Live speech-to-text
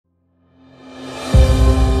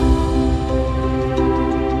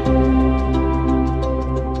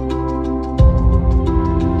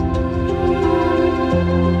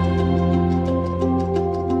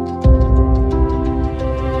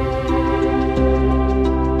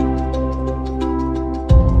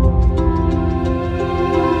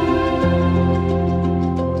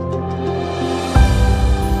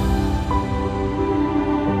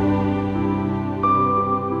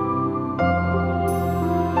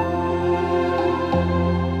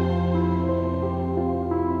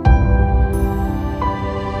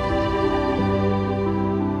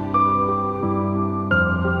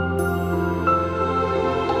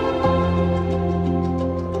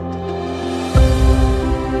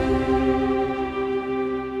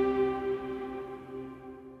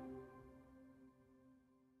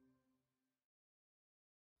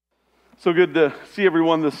So good to see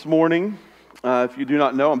everyone this morning. If you do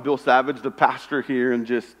not know, I'm Bill Savage, the pastor here, and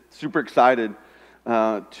just super excited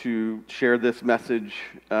to share this message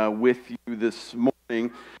with you this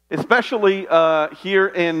morning, especially here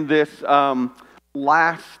in this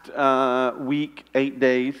last week, 8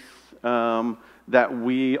 days, that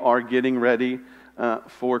we are getting ready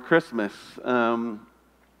for Christmas.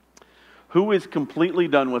 Who is completely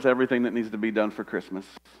done with everything that needs to be done for Christmas?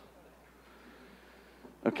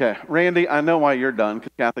 Okay, Randy, I know why you're done,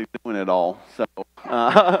 because Kathy's doing it all. So,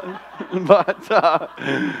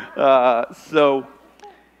 so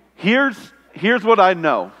here's what I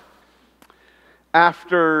know.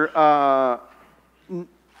 After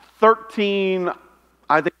 13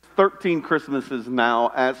 Christmases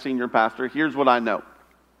now as senior pastor, here's what I know.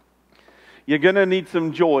 You're going to need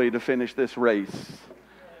some joy to finish this race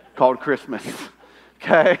called Christmas,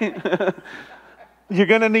 okay? You're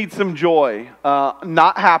going to need some joy,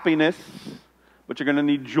 not happiness, but you're going to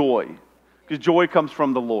need joy, because joy comes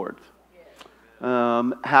from the Lord.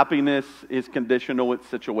 Happiness is conditional, it's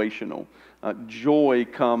situational. Joy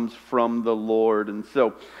comes from the Lord. And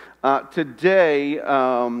so today,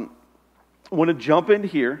 I want to jump in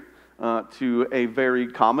here to a very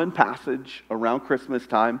common passage around Christmas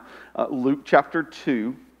time. Luke chapter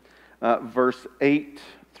 2, verse 8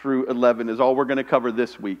 through 11 is all we're going to cover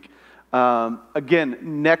this week.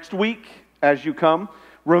 Again, next week, as you come,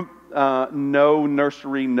 no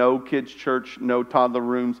nursery, no kids' church, no toddler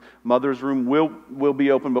rooms. Mother's room will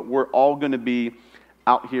be open, but we're all going to be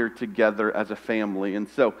out here together as a family. And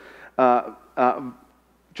so,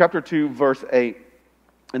 chapter 2, verse 8,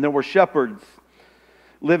 and there were shepherds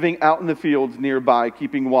living out in the fields nearby,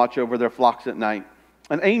 keeping watch over their flocks at night.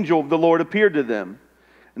 An angel of the Lord appeared to them,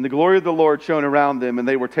 and the glory of the Lord shone around them, and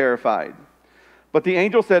they were terrified. But the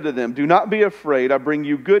angel said to them, "Do not be afraid. I bring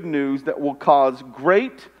you good news that will cause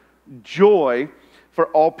great joy for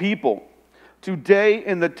all people. Today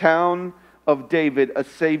in the town of David, a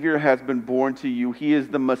Savior has been born to you. He is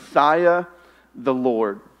the Messiah, the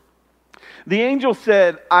Lord." The angel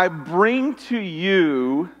said, "I bring to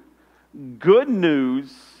you good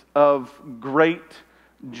news of great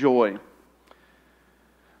joy."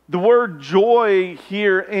 The word joy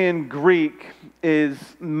here in Greek is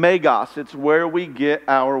megas. It's where we get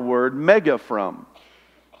our word mega from.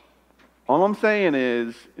 All I'm saying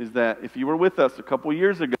is that if you were with us a couple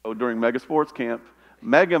years ago during Mega Sports Camp,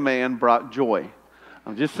 Mega Man brought joy.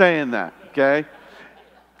 I'm just saying that, okay?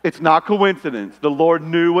 It's not coincidence. The Lord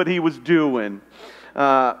knew what He was doing.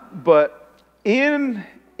 But in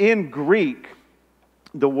Greek,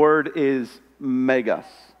 the word is megas.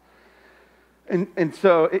 And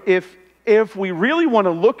so if we really want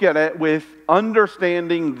to look at it with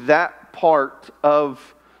understanding that part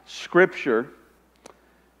of Scripture,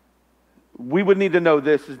 we would need to know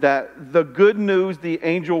this, is that the good news the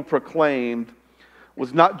angel proclaimed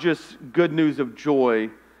was not just good news of joy,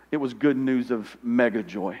 it was good news of mega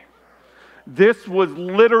joy. This was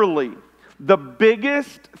literally the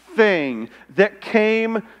biggest thing that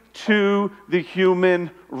came to the human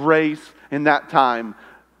race in that time.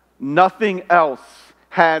 Nothing else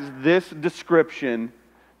has this description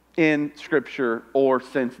in Scripture or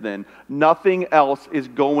since then. Nothing else is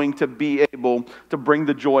going to be able to bring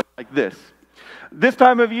the joy like this. This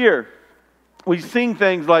time of year, we sing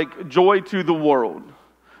things like "Joy to the world,"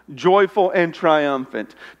 "Joyful and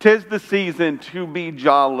triumphant," "'Tis the season to be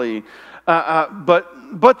jolly."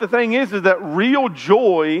 But the thing is that real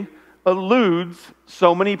joy eludes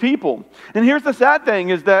so many people. And here's the sad thing,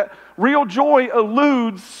 is that real joy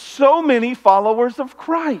eludes so many followers of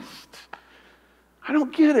Christ. I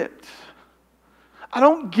don't get it. I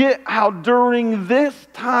don't get how during this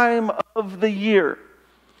time of the year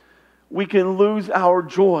we can lose our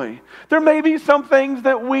joy. There may be some things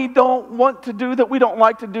that we don't want to do, that we don't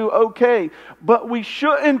like to do, okay, but we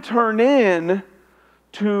shouldn't turn in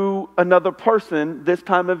to another person this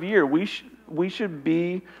time of year. We should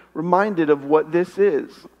be reminded of what this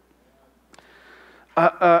is.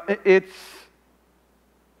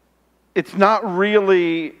 It's not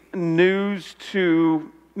really news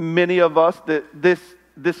to many of us that this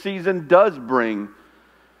season does bring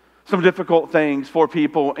some difficult things for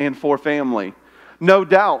people and for family. No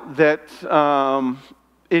doubt that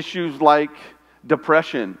issues like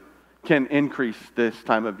depression can increase this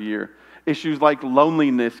time of year. Issues like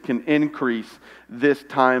loneliness can increase this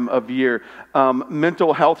time of year.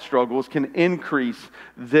 Mental health struggles can increase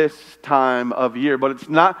this time of year. But it's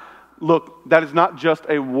not, look, that is not just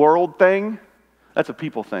a world thing, that's a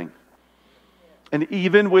people thing. And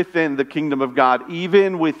even within the kingdom of God,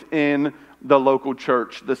 even within the local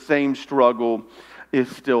church, the same struggle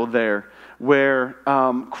is still there. where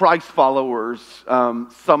Christ followers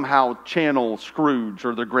somehow channel Scrooge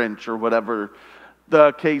or the Grinch or whatever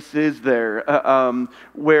the case is there,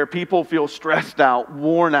 where people feel stressed out,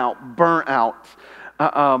 worn out, burnt out.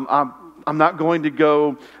 I'm not going to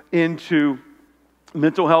go into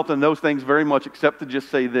mental health and those things very much, except to just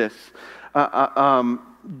say this.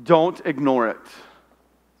 Don't ignore it.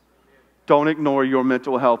 Don't ignore your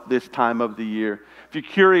mental health this time of the year. If you're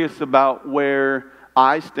curious about where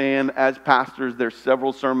I stand as pastors, there's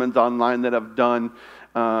several sermons online that I've done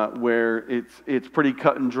where it's pretty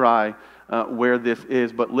cut and dry where this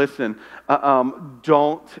is. But listen,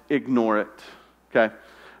 don't ignore it. Okay?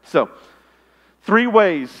 So, 3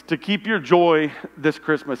 ways to keep your joy this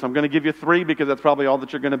Christmas. I'm going to give you 3 because that's probably all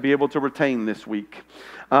that you're going to be able to retain this week.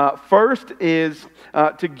 First is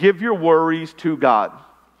to give your worries to God.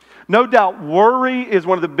 No doubt, worry is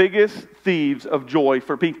one of the biggest thieves of joy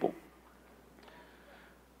for people.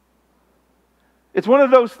 It's one of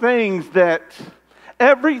those things that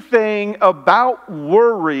everything about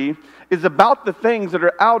worry is about the things that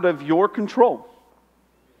are out of your control.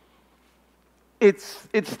 It's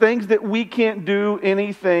things that we can't do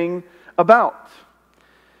anything about.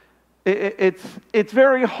 It's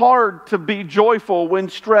very hard to be joyful when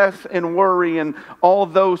stress and worry and all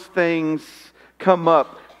of those things come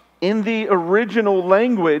up. In the original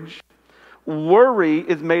language, worry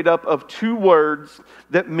is made up of 2 words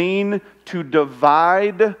that mean to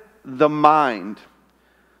divide the mind.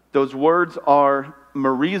 Those words are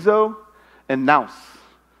merizo and nous.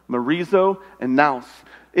 Merizo and nous.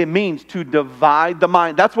 It means to divide the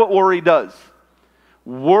mind. That's what worry does.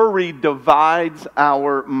 Worry divides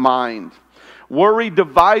our mind. Worry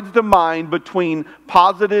divides the mind between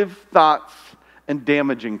positive thoughts and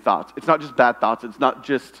damaging thoughts. It's not just bad thoughts. It's not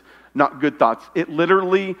just not good thoughts. It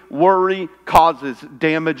literally, worry causes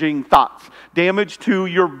damaging thoughts. Damage to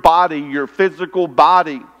your body, your physical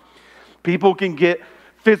body. People can get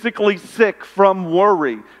physically sick from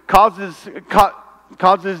worry. Causes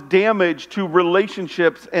damage to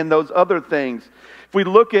relationships and those other things. If we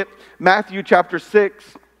look at Matthew chapter 6,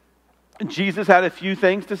 Jesus had a few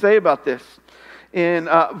things to say about this. In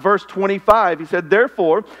verse 25, he said,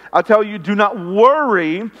 "Therefore, I tell you, do not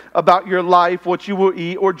worry about your life, what you will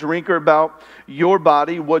eat or drink, or about your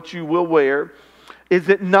body, what you will wear. Is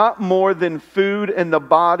it not more than food and the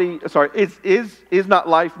body, is not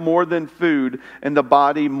life more than food and the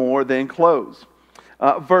body more than clothes?"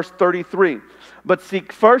 Verse 33, "But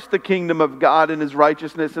seek first the kingdom of God and His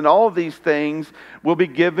righteousness, and all these things will be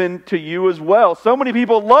given to you as well." So many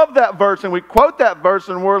people love that verse, and we quote that verse,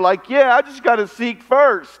 and we're like, yeah, I just got to seek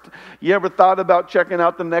first. You ever thought about checking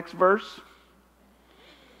out the next verse?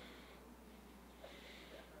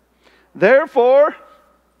 "Therefore,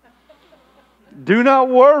 do not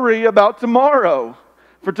worry about tomorrow,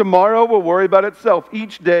 for tomorrow will worry about itself.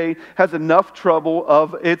 Each day has enough trouble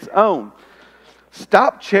of its own."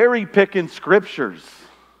 Stop cherry picking scriptures.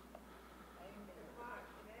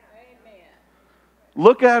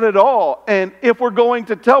 Look at it all. And if we're going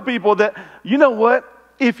to tell people that, you know what,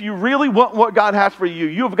 if you really want what God has for you,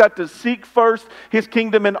 you've got to seek first His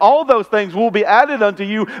kingdom, and all those things will be added unto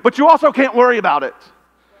you, but you also can't worry about it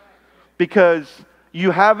because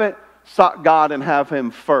you haven't sought God and have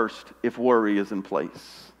Him first if worry is in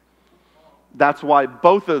place. That's why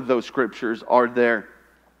both of those scriptures are there.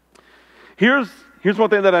 Here's one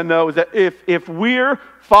thing that I know is that if we're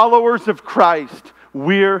followers of Christ,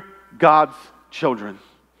 we're God's children.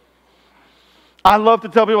 I love to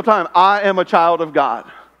tell people all the time, I am a child of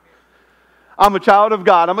God. I'm a child of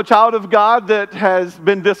God. I'm a child of God that has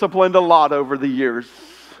been disciplined a lot over the years.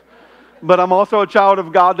 But I'm also a child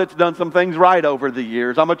of God that's done some things right over the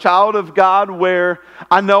years. I'm a child of God where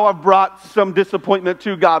I know I've brought some disappointment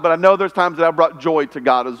to God, but I know there's times that I've brought joy to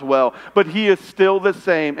God as well. But He is still the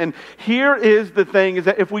same. And here is the thing, is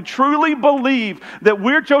that if we truly believe that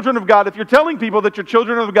we're children of God, if you're telling people that you're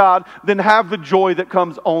children of God, then have the joy that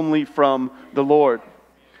comes only from the Lord.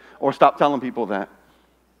 Or stop telling people that.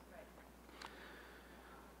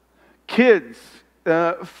 Kids,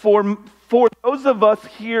 for those of us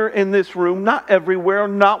here in this room, not everywhere,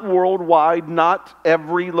 not worldwide, not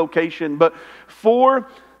every location, but for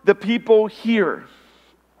the people here,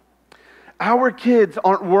 our kids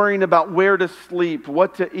aren't worrying about where to sleep,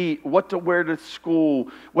 what to eat, what to wear to school,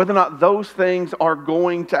 whether or not those things are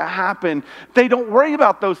going to happen. They don't worry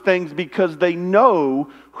about those things because they know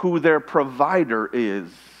who their provider is.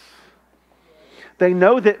 They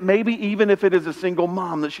know that maybe even if it is a single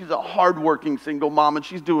mom, that she's a hardworking single mom and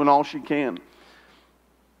she's doing all she can.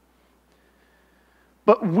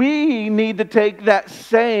 But we need to take that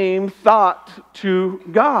same thought to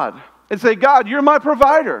God and say, God, you're my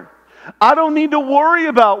provider. I don't need to worry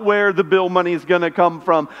about where the bill money is going to come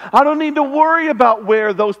from. I don't need to worry about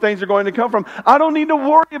where those things are going to come from. I don't need to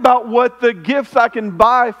worry about what the gifts I can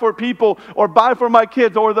buy for people or buy for my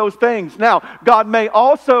kids or those things. Now, God may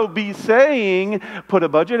also be saying, put a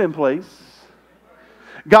budget in place.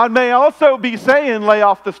 God may also be saying, lay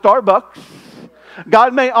off the Starbucks.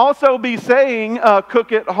 God may also be saying,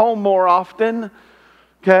 cook at home more often.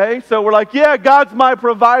 Okay, so we're like, yeah, God's my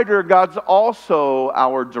provider. God's also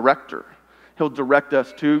our director. He'll direct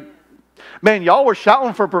us to, man, y'all were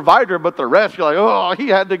shouting for provider, but the rest, you're like, oh, he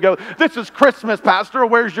had to go. This is Christmas, Pastor.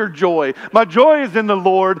 Where's your joy? My joy is in the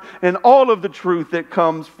Lord and all of the truth that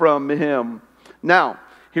comes from Him. Now,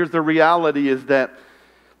 here's the reality is that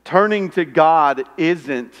turning to God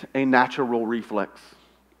isn't a natural reflex.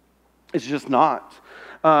 It's just not.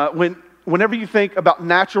 Whenever you think about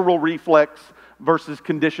natural reflex versus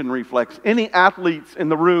conditioned reflex, any athletes in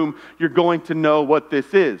the room, you're going to know what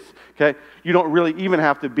this is. Okay, you don't really even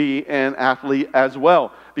have to be an athlete as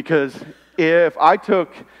well, because if I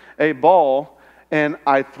took a ball and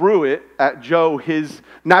I threw it at Joe, his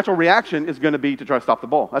natural reaction is going to be to try to stop the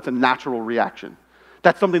ball. That's a natural reaction.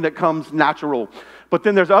 That's something that comes natural. But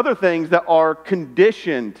then there's other things that are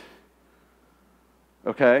conditioned.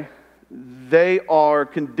 Okay, they are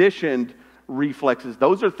conditioned reflexes.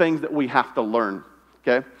 Those are things that we have to learn,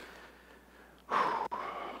 okay?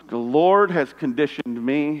 The Lord has conditioned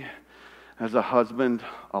me as a husband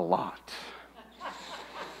a lot.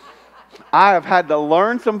 I have had to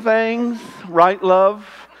learn some things, right, love?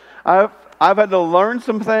 I've had to learn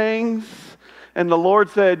some things, and the Lord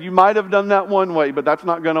said, you might have done that one way, but that's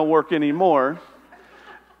not going to work anymore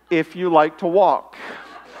if you like to walk.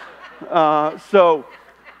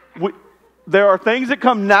 There are things that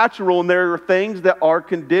come natural and there are things that are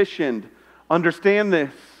conditioned. Understand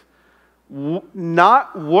this.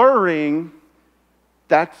 Not worrying,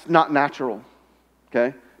 that's not natural.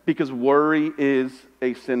 Okay? Because worry is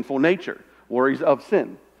a sinful nature. Worry's of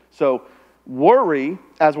sin. So worry,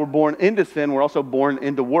 as we're born into sin, we're also born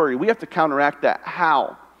into worry. We have to counteract that.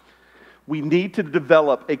 How? We need to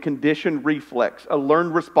develop a conditioned reflex, a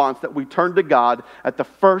learned response that we turn to God at the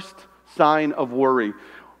first sign of worry.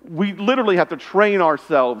 We literally have to train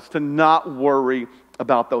ourselves to not worry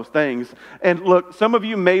about those things. And look, some of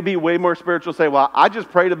you may be way more spiritual, say, well, I just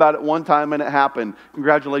prayed about it one time and it happened.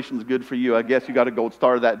 Congratulations, good for you. I guess you got a gold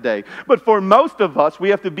star that day. But for most of us, we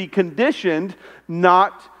have to be conditioned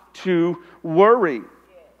not to worry.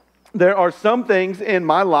 There are some things in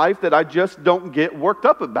my life that I just don't get worked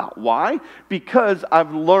up about. Why? Because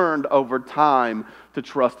I've learned over time to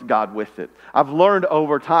trust God with it. I've learned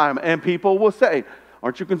over time, and people will say,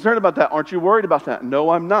 aren't you concerned about that? Aren't you worried about that? No,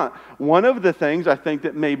 I'm not. One of the things I think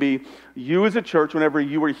that maybe you as a church, whenever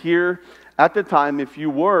you were here at the time, if you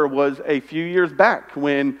were, was a few years back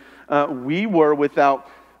when we were without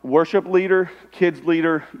worship leader, kids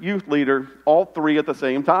leader, youth leader, all three at the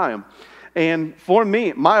same time. And for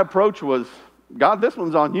me, my approach was, God, this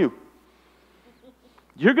one's on you.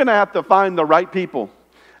 You're going to have to find the right people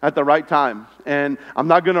at the right time. And I'm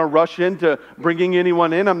not going to rush into bringing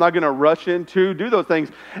anyone in. I'm not going to rush in to do those things.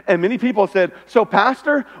 And many people said, so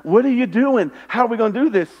Pastor, what are you doing? How are we going to do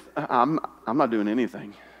this? I'm not doing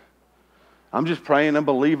anything. I'm just praying and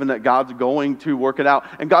believing that God's going to work it out.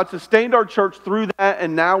 And God sustained our church through that,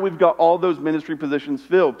 and now we've got all those ministry positions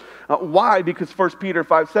filled. Why? Because 1 Peter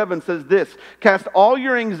 5:7 says this, cast all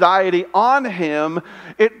your anxiety on Him.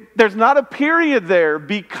 There's not a period there,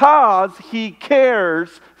 because He cares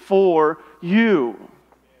for you.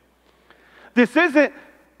 This isn't,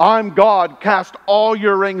 I'm God, cast all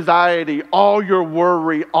your anxiety, all your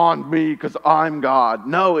worry on me because I'm God.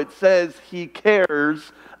 No, it says He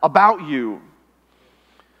cares about you.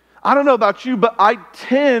 I don't know about you, but I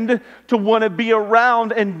tend to want to be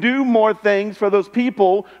around and do more things for those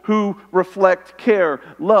people who reflect care,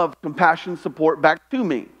 love, compassion, support back to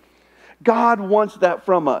me. God wants that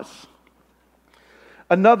from us.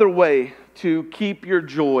 Another way to keep your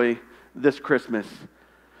joy this Christmas,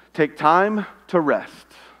 take time to rest.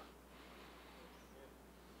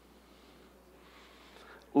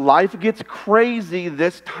 Life gets crazy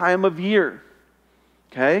this time of year.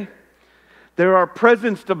 Okay? There are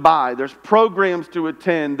presents to buy. There's programs to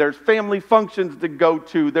attend. There's family functions to go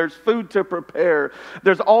to. There's food to prepare.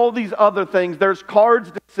 There's all these other things. There's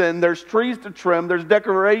cards to send. There's trees to trim. There's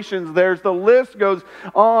decorations. The list goes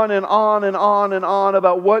on and on and on and on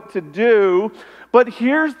about what to do. But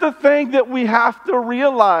here's the thing that we have to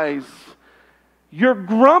realize. You're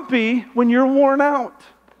grumpy when you're worn out.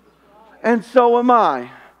 And so am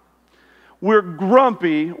I. We're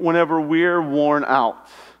grumpy whenever we're worn out.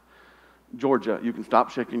 Georgia, you can stop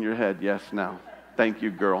shaking your head. Yes, now. Thank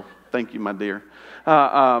you, girl. Thank you, my dear.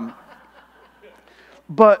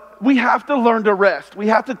 But we have to learn to rest. We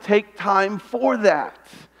have to take time for that.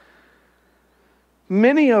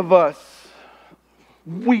 Many of us,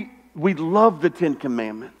 we love the Ten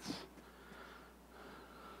Commandments.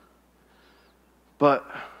 But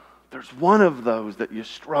there's one of those that you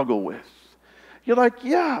struggle with. You're like,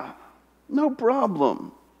 yeah, no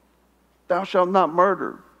problem. Thou shalt not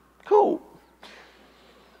murder. Cool.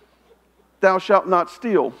 Thou shalt not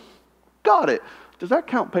steal. Got it. Does that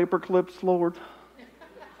count paper clips, Lord?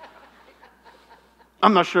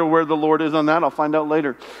 I'm not sure where the Lord is on that. I'll find out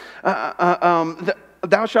later.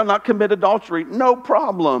 Thou shalt not commit adultery. No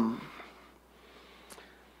problem.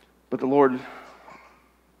 But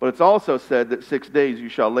it's also said that 6 days you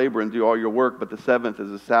shall labor and do all your work, but the seventh is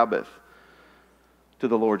a Sabbath to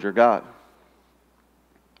the Lord your God.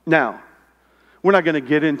 Now, we're not going to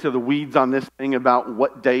get into the weeds on this thing about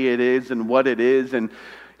what day it is and what it is. And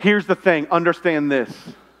here's the thing. Understand this.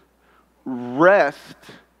 Rest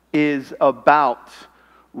is about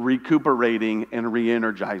recuperating and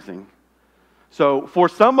re-energizing. So for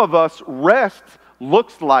some of us, rest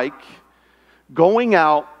looks like going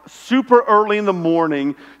out super early in the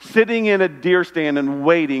morning, sitting in a deer stand and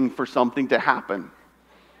waiting for something to happen.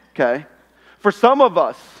 Okay? For some of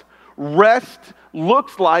us, rest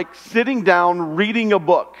looks like sitting down reading a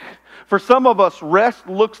book. For some of us, rest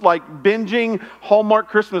looks like binging Hallmark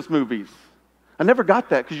Christmas movies. I never got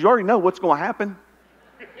that because you already know what's going to happen.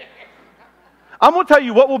 I'm going to tell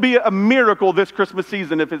you what will be a miracle this Christmas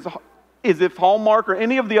season if Hallmark or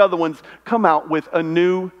any of the other ones come out with a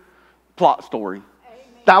new plot story. Amen.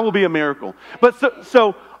 That will be a miracle. But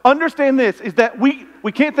so understand this, is that we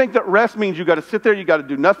can't think that rest means you got to sit there, you got to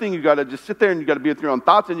do nothing, you got to just sit there and you got to be with your own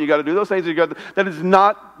thoughts and you got to do those things. That is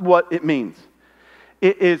not what it means.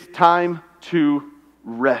 It is time to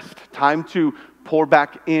rest, time to pour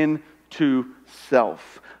back into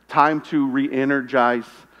self, time to re-energize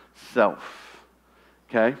self.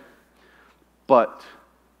 Okay? But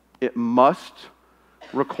it must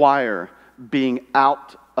require being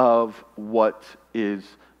out of what is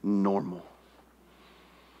normal.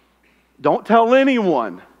 Don't tell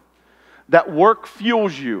anyone that work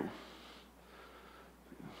fuels you.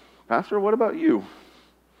 Pastor, what about you?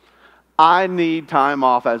 I need time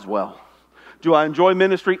off as well. Do I enjoy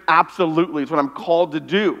ministry? Absolutely. It's what I'm called to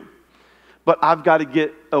do. But I've got to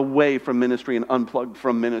get away from ministry and unplug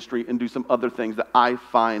from ministry and do some other things that I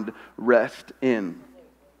find rest in.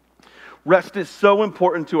 Rest is so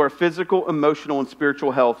important to our physical, emotional, and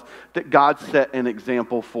spiritual health that God set an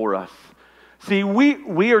example for us. See,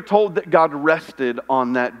 we are told that God rested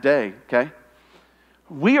on that day, okay?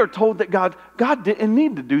 We are told that God didn't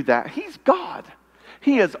need to do that. He's God.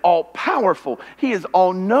 He is all-powerful. He is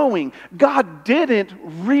all-knowing. God didn't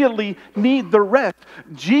really need the rest.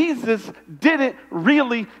 Jesus didn't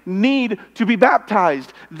really need to be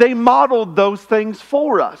baptized. They modeled those things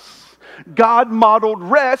for us. God modeled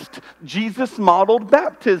rest. Jesus modeled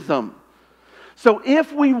baptism. So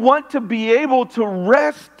if we want to be able to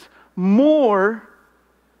rest more,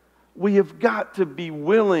 we have got to be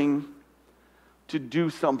willing to do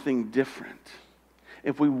something different.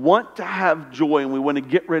 If we want to have joy and we want to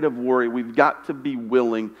get rid of worry, we've got to be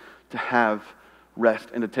willing to have rest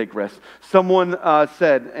and to take rest. Someone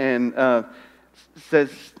said and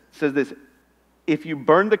says this: if you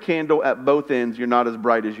burn the candle at both ends, you're not as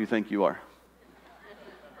bright as you think you are.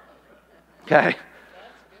 Okay?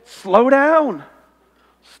 Slow down.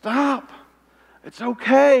 Stop. It's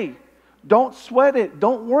okay. Don't sweat it.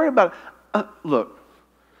 Don't worry about it. Look,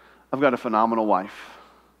 I've got a phenomenal wife.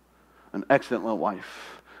 An excellent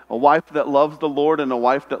wife. A wife that loves the Lord and a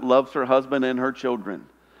wife that loves her husband and her children.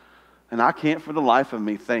 And I can't for the life of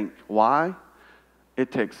me think, why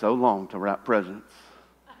it takes so long to wrap presents.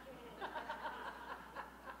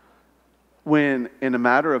 When in a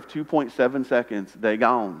matter of 2.7 seconds, they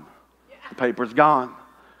gone. The paper's gone.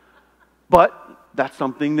 But that's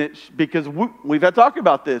something that, because we've had talk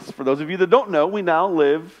about this. For those of you that don't know, we now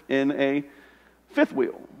live in a fifth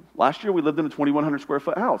wheel. Last year we lived in a 2,100 square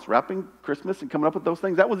foot house, wrapping Christmas and coming up with those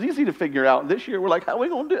things. That was easy to figure out. This year we're like, how are we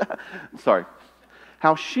going to do that? Sorry.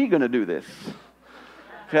 How's she going to do this?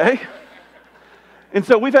 Okay? And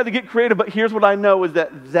so we've had to get creative, but here's what I know is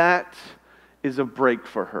that is a break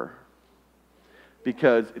for her.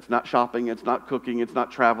 Because it's not shopping, it's not cooking, it's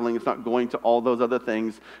not traveling, it's not going to all those other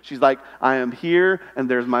things. She's like, I am here and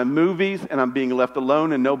there's my movies and I'm being left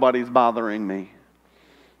alone and nobody's bothering me.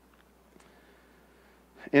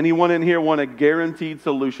 Anyone in here want a guaranteed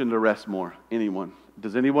solution to rest more? Anyone?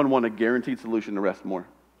 Does anyone want a guaranteed solution to rest more?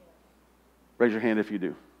 Raise your hand if you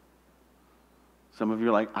do. Some of you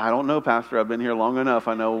are like, I don't know, Pastor. I've been here long enough.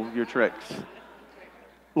 I know your tricks.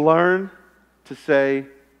 Learn to say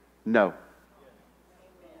no.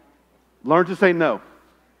 Learn to say no.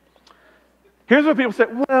 Here's what people say,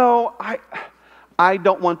 well, I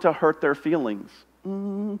don't want to hurt their feelings.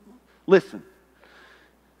 Listen,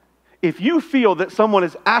 if you feel that someone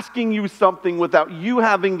is asking you something without you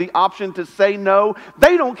having the option to say no,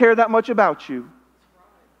 they don't care that much about you.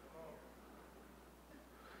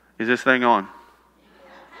 Is this thing on?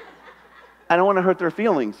 I don't want to hurt their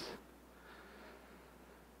feelings.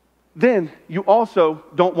 Then you also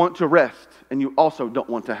don't want to rest, and you also don't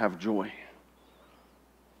want to have joy.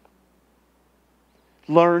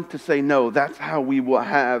 Learn to say no. That's how we will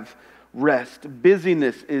have rest.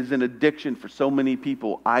 Busyness is an addiction for so many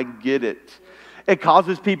people. I get it. It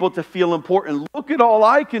causes people to feel important. Look at all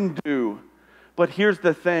I can do. But here's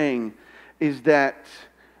the thing, is that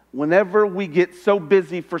whenever we get so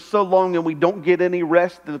busy for so long and we don't get any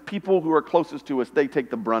rest, the people who are closest to us, they take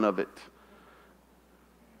the brunt of it.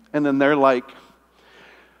 And then they're like,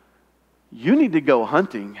 you need to go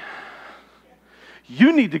hunting.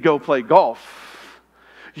 You need to go play golf.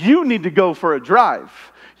 You need to go for a drive.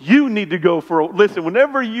 You need to go for a... Listen,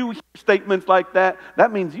 whenever you hear statements like that,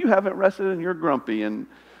 that means you haven't rested and you're grumpy. And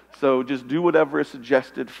so just do whatever is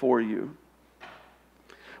suggested for you.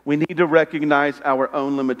 We need to recognize our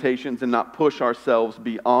own limitations and not push ourselves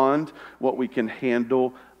beyond what we can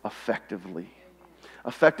handle effectively.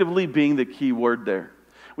 Effectively being the key word there.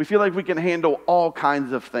 We feel like we can handle all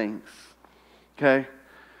kinds of things. Okay?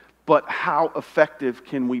 But how effective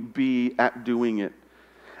can we be at doing it?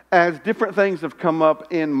 As different things have come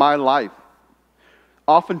up in my life,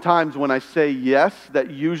 oftentimes when I say yes, that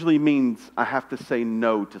usually means I have to say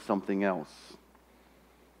no to something else.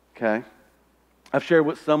 Okay? I've shared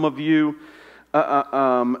with some of you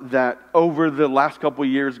that over the last couple of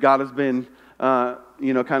years, God has been,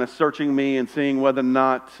 kind of searching me and seeing whether or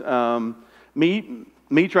not me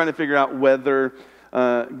trying to figure out whether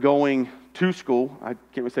going to school, I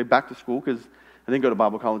can't really say back to school because I didn't go to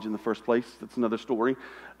Bible college in the first place. That's another story.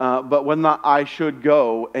 But whether or not I should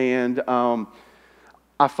go. And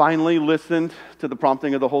I finally listened to the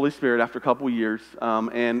prompting of the Holy Spirit after a couple of years.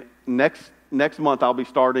 And next month, I'll be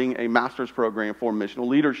starting a master's program for missional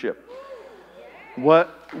leadership.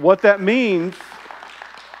 What that means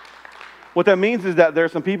is that there are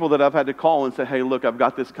some people that I've had to call and say, hey, look, I've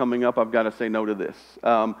got this coming up. I've got to say no to this.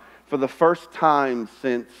 For the first time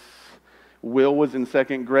since Will was in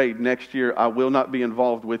second grade, next year I will not be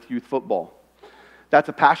involved with youth football. That's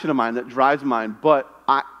a passion of mine that drives mine, but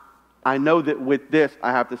I know that with this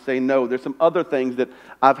I have to say no. There's some other things that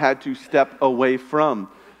I've had to step away from.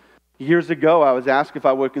 Years ago, I was asked if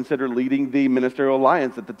I would consider leading the Ministerial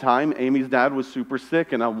Alliance. At the time, Amy's dad was super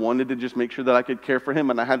sick, and I wanted to just make sure that I could care for him,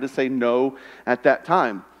 and I had to say no at that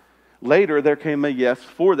time. Later, there came a yes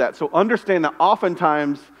for that. So understand that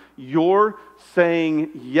oftentimes, your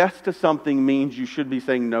saying yes to something means you should be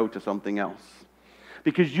saying no to something else.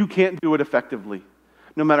 Because you can't do it effectively.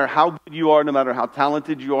 No matter how good you are, no matter how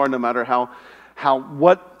talented you are, no matter how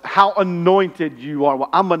anointed you are. Well,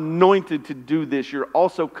 I'm anointed to do this. You're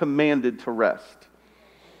also commanded to rest.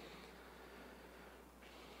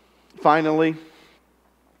 Finally,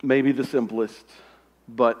 maybe the simplest,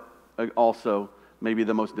 but also maybe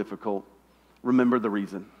the most difficult. Remember the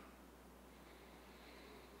reason.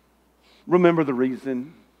 Remember the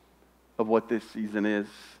reason of what this season is.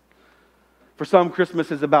 For some,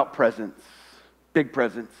 Christmas is about presents. Big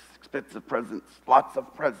presents, expensive presents, lots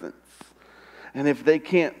of presents. And if they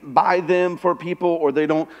can't buy them for people or they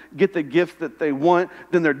don't get the gifts that they want,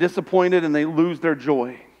 then they're disappointed and they lose their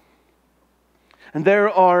joy. And there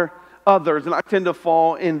are others, and I tend to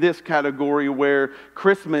fall in this category where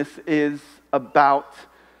Christmas is about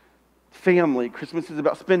family. Christmas is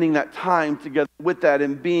about spending that time together with that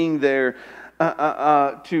and being there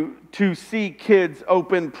to see kids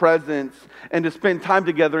open presents and to spend time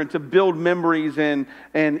together and to build memories and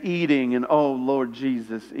eating. And oh, Lord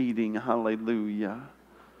Jesus, eating. Hallelujah.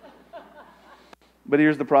 But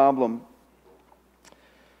here's the problem.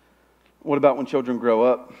 What about when children grow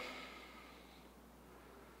up?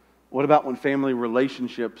 What about when family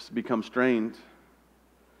relationships become strained?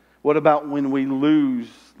 What about when we lose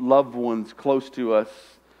loved ones close to us?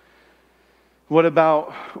 What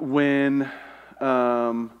about when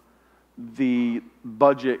the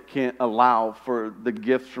budget can't allow for the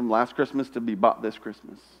gifts from last Christmas to be bought this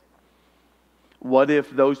Christmas? What if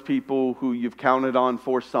those people who you've counted on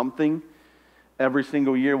for something every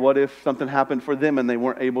single year, what if something happened for them and they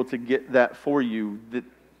weren't able to get that for you?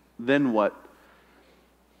 Then what?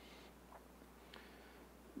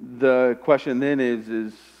 The question then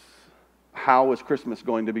is how is Christmas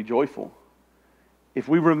going to be joyful? If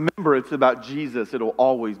we remember it's about Jesus, it'll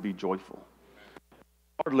always be joyful,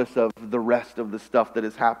 regardless of the rest of the stuff that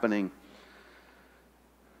is happening.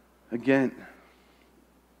 Again,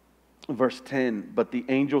 verse 10, but the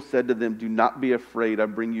angel said to them, do not be afraid. I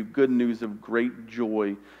bring you good news of great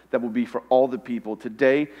joy that will be for all the people.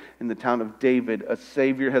 Today, in the town of David, a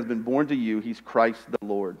Savior has been born to you. He's Christ the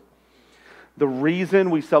Lord. The reason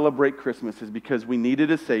we celebrate Christmas is because we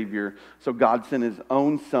needed a Savior, so God sent His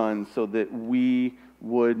own Son so that we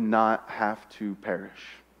would not have to perish.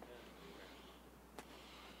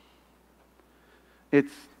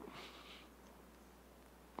 It's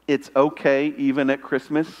okay, even at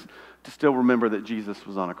Christmas, to still remember that Jesus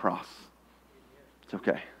was on a cross. It's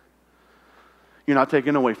okay. You're not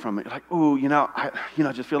taken away from it. You're like, ooh,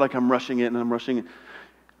 I just feel like I'm rushing it and I'm rushing it.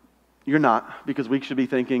 You're not, because we should be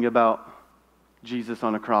thinking about Jesus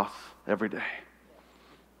on a cross every day.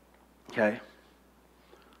 Okay?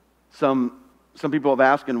 Some people have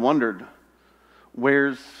asked and wondered,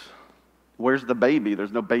 where's the baby?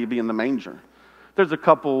 There's no baby in the manger. There's a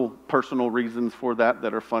couple personal reasons for that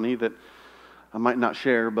are funny that I might not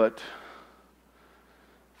share, but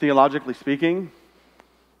theologically speaking,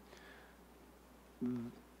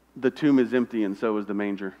 the tomb is empty and so is the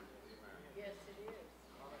manger. Yes, it is.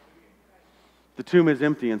 The tomb is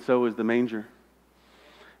empty and so is the manger.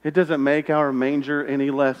 It doesn't make our manger any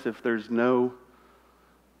less if there's no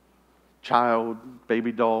child,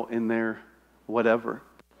 baby doll in there, whatever.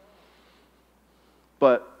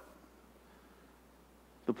 But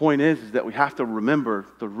the point is that we have to remember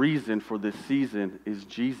the reason for this season is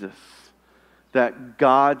Jesus. That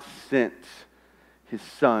God sent His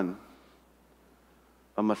Son,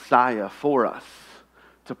 a Messiah, for us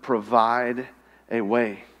to provide a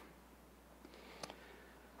way.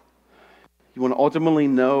 You want to ultimately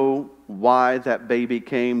know why that baby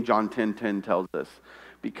came? John 10:10 tells us.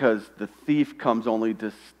 Because the thief comes only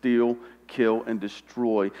to steal, kill, and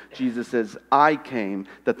destroy. Jesus says, I came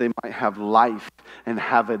that they might have life and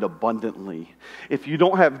have it abundantly. If you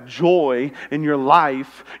don't have joy in your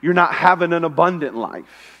life, you're not having an abundant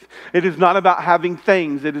life. It is not about having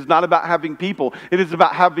things. It is not about having people. It is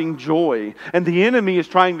about having joy. And the enemy is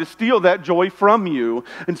trying to steal that joy from you.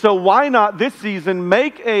 And so why not this season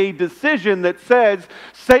make a decision that says,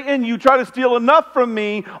 Satan, you try to steal enough from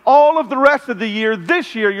me all of the rest of the year.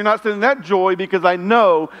 This year, you're not stealing that joy because I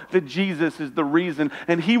know that Jesus is the reason.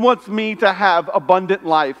 And He wants me to have abundant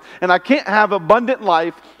life. And I can't have abundant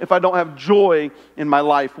life if I don't have joy in my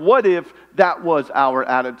life. What if that was our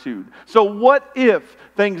attitude? So what if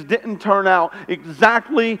things didn't turn out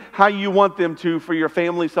exactly how you want them to for your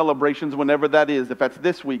family celebrations, whenever that is? If that's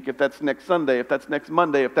this week, if that's next Sunday, if that's next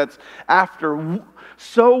Monday, if that's after.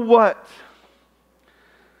 So what?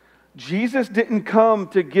 Jesus didn't come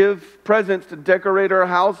to give presents, to decorate our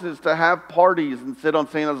houses, to have parties and sit on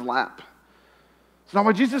Santa's lap. It's not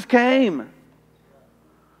why Jesus came.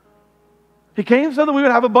 He came so that we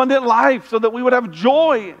would have abundant life, so that we would have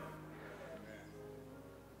joy.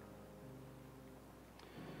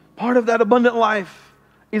 Part of that abundant life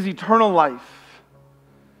is eternal life.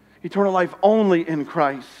 Eternal life only in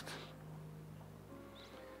Christ.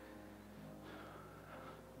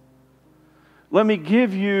 Let me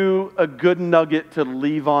give you a good nugget to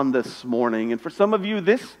leave on this morning. And for some of you,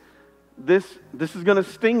 this is going to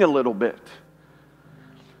sting a little bit.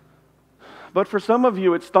 But for some of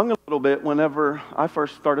you, it stung a little bit whenever I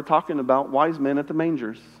first started talking about wise men at the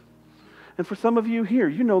mangers. And for some of you here,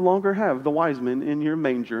 you no longer have the wise men in your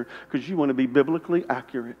manger because you want to be biblically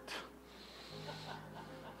accurate.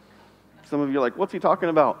 Some of you are like, what's he talking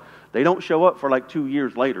about? They don't show up for like 2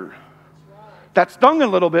 years later. That stung a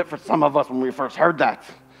little bit for some of us when we first heard that.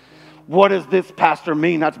 What does this pastor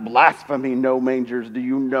mean? That's blasphemy. No mangers. Do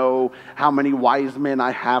you know how many wise men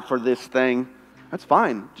I have for this thing? That's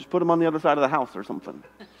fine. Just put them on the other side of the house or something.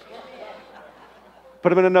 Put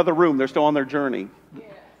them in another room. They're still on their journey.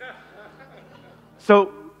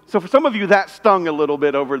 So for some of you, that stung a little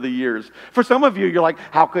bit over the years. For some of you, you're like,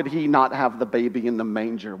 how could he not have the baby in the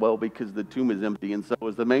manger? Well, because the tomb is empty and so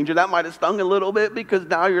is the manger. That might have stung a little bit because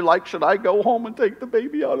now you're like, should I go home and take the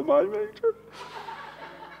baby out of my manger?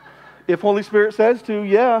 If Holy Spirit says to,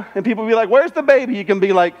 yeah. And people be like, where's the baby? You can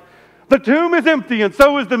be like, the tomb is empty and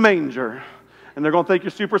so is the manger. And they're going to think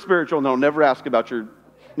you're super spiritual and they'll never ask about your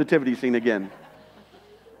nativity scene again.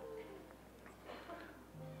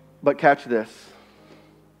 But catch this.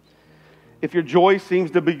 If your joy seems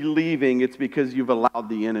to be leaving, it's because you've allowed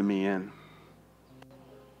the enemy in.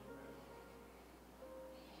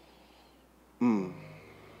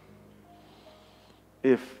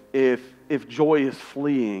 If joy is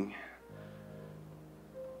fleeing,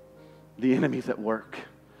 the enemy's at work.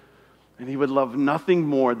 And he would love nothing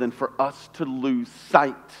more than for us to lose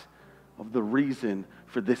sight of the reason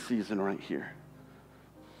for this season right here.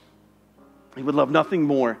 He would love nothing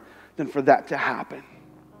more than for that to happen.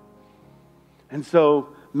 And so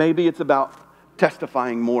maybe it's about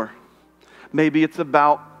testifying more. Maybe it's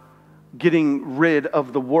about getting rid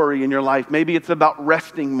of the worry in your life. Maybe it's about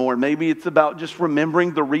resting more. Maybe it's about just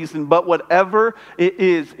remembering the reason. But whatever it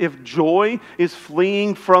is, if joy is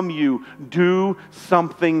fleeing from you, do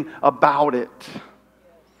something about it.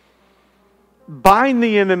 Bind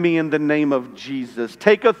the enemy in the name of Jesus.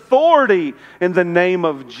 Take authority in the name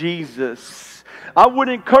of Jesus. I would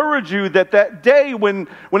encourage you that day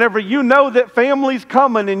whenever you know that family's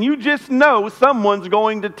coming and you just know someone's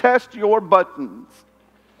going to test your buttons,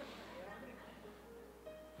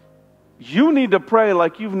 you need to pray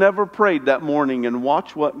like you've never prayed that morning and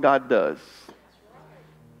watch what God does.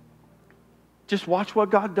 Just watch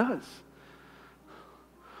what God does.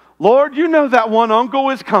 Lord, you know that one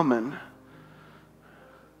uncle is coming.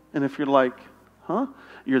 And if you're like, huh?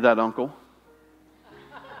 You're that uncle.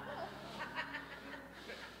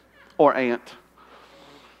 Or aunt.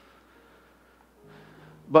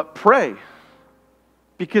 But pray.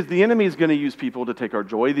 Because the enemy is going to use people to take our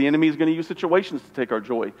joy. The enemy is going to use situations to take our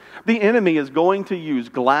joy. The enemy is going to use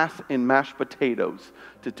glass and mashed potatoes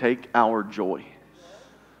to take our joy.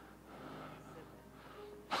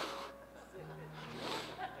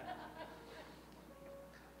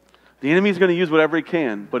 The enemy is going to use whatever he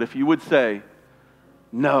can. But if you would say,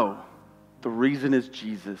 no, the reason is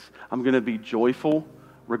Jesus. I'm going to be joyful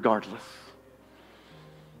regardless.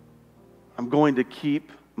 I'm going to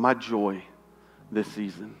keep my joy this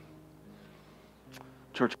season.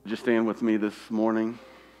 Church, would you stand with me this morning?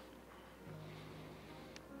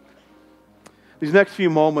 These next few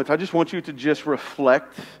moments, I just want you to just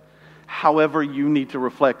reflect however you need to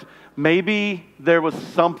reflect. Maybe there was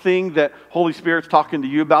something that Holy Spirit's talking to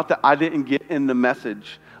you about that I didn't get in the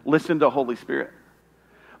message. Listen to Holy Spirit.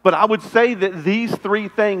 But I would say that these three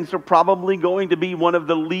things are probably going to be one of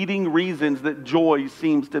the leading reasons that joy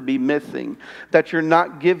seems to be missing. That you're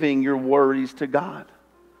not giving your worries to God.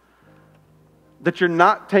 That you're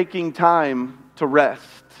not taking time to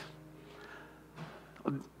rest.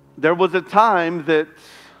 There was a time that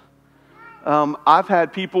I've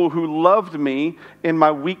had people who loved me in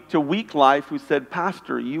my week-to-week life who said,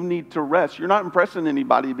 Pastor, you need to rest. You're not impressing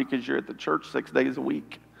anybody because you're at the church 6 days a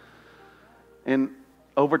week. And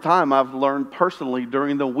over time, I've learned personally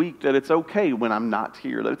during the week that it's okay when I'm not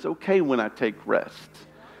here, that it's okay when I take rest.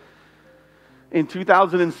 In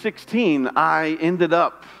 2016, I ended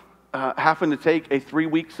up having to take a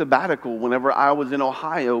 3-week sabbatical whenever I was in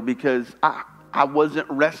Ohio because I wasn't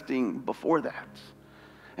resting before that.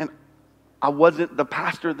 And I wasn't the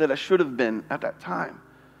pastor that I should have been at that time.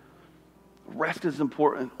 Rest is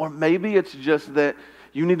important. Or maybe it's just that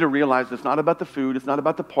you need to realize it's not about the food, it's not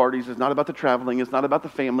about the parties, it's not about the traveling, it's not about the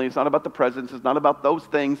family, it's not about the presents, it's not about those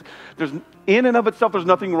things. In and of itself, there's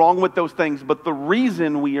nothing wrong with those things, but the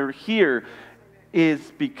reason we are here is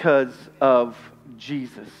because of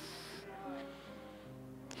Jesus.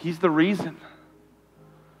 He's the reason.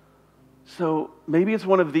 So maybe it's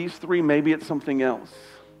one of these three, maybe it's something else.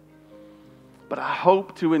 But I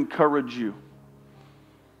hope to encourage you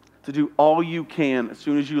to do all you can as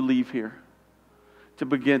soon as you leave here to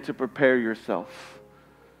begin to prepare yourself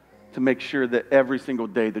to make sure that every single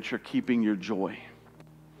day that you're keeping your joy.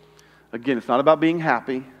 Again, it's not about being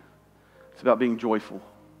happy. It's about being joyful.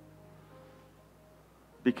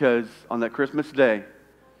 Because on that Christmas day,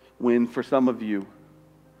 when for some of you,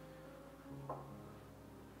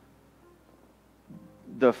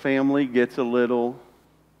 the family gets a little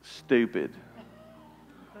stupid,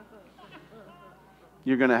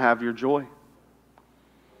 you're going to have your joy.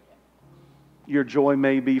 Your joy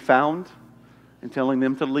may be found in telling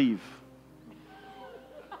them to leave.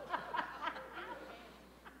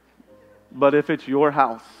 But if it's your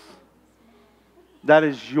house, that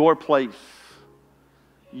is your place.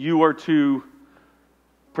 You are to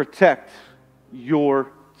protect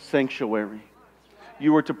your sanctuary.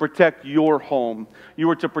 You are to protect your home. You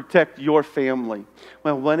are to protect your family.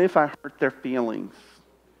 Well, what if I hurt their feelings?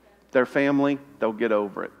 Their family, they'll get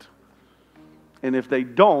over it. And if they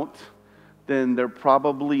don't, then they're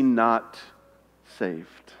probably not saved.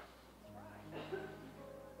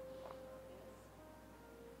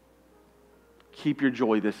 Keep your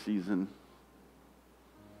joy this season.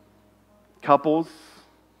 Couples,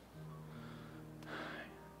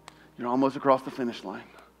 you're almost across the finish line.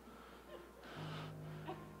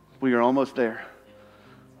 We are almost there.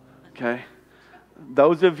 Okay?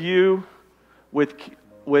 Those of you with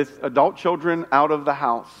adult children out of the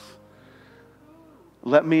house,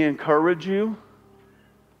 let me encourage you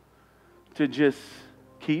to just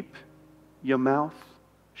keep your mouth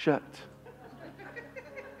shut.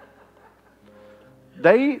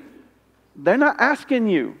 They're not asking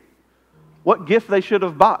you what gift they should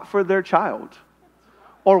have bought for their child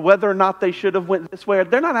or whether or not they should have went this way.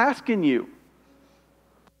 They're not asking you.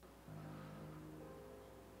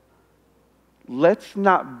 Let's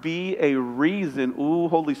not be a reason. Ooh,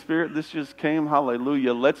 Holy Spirit, this just came.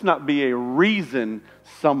 Hallelujah. Let's not be a reason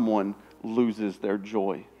someone loses their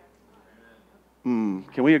joy. Can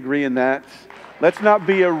we agree in that? Let's not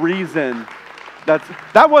be a reason.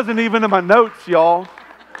 That wasn't even in my notes, y'all.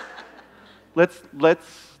 Let's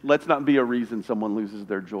not be a reason someone loses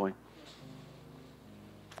their joy.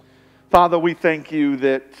 Father, we thank you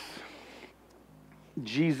that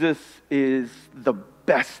Jesus is the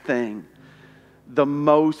best thing, the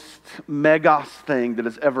most megas thing that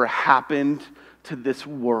has ever happened to this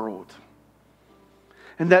world.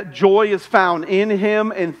 And that joy is found in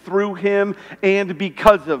Him and through Him and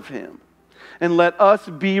because of Him. And let us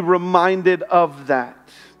be reminded of that.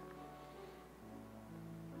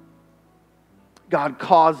 God,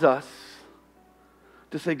 cause us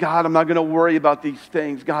to say, God, I'm not going to worry about these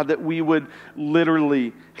things. God, that we would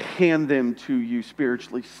literally hand them to you,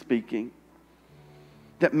 spiritually speaking.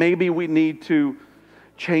 That maybe we need to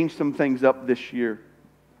change some things up this year.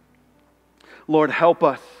 Lord, help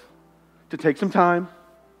us to take some time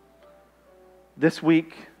this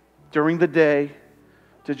week, during the day,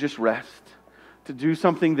 to just rest. To do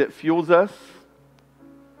something that fuels us,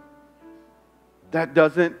 that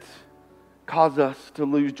doesn't cause us to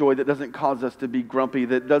lose joy, that doesn't cause us to be grumpy,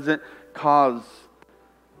 that doesn't cause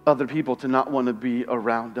other people to not want to be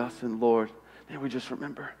around us. And Lord, may we just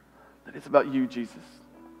remember that it's about you, Jesus.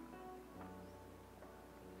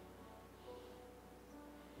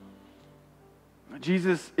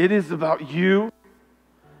 Jesus, it is about you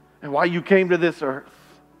and why you came to this earth.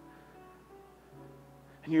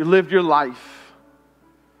 And you lived your life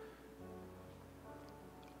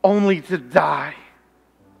only to die.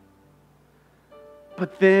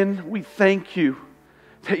 But then we thank you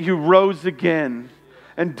that you rose again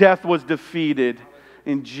and death was defeated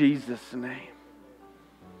in Jesus' name.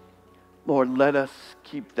 Lord, let us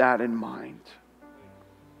keep that in mind.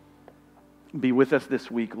 Be with us this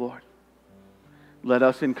week, Lord. Let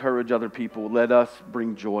us encourage other people. Let us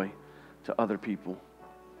bring joy to other people.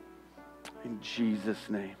 In Jesus'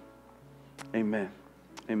 name, amen.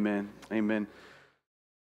 Amen. Amen.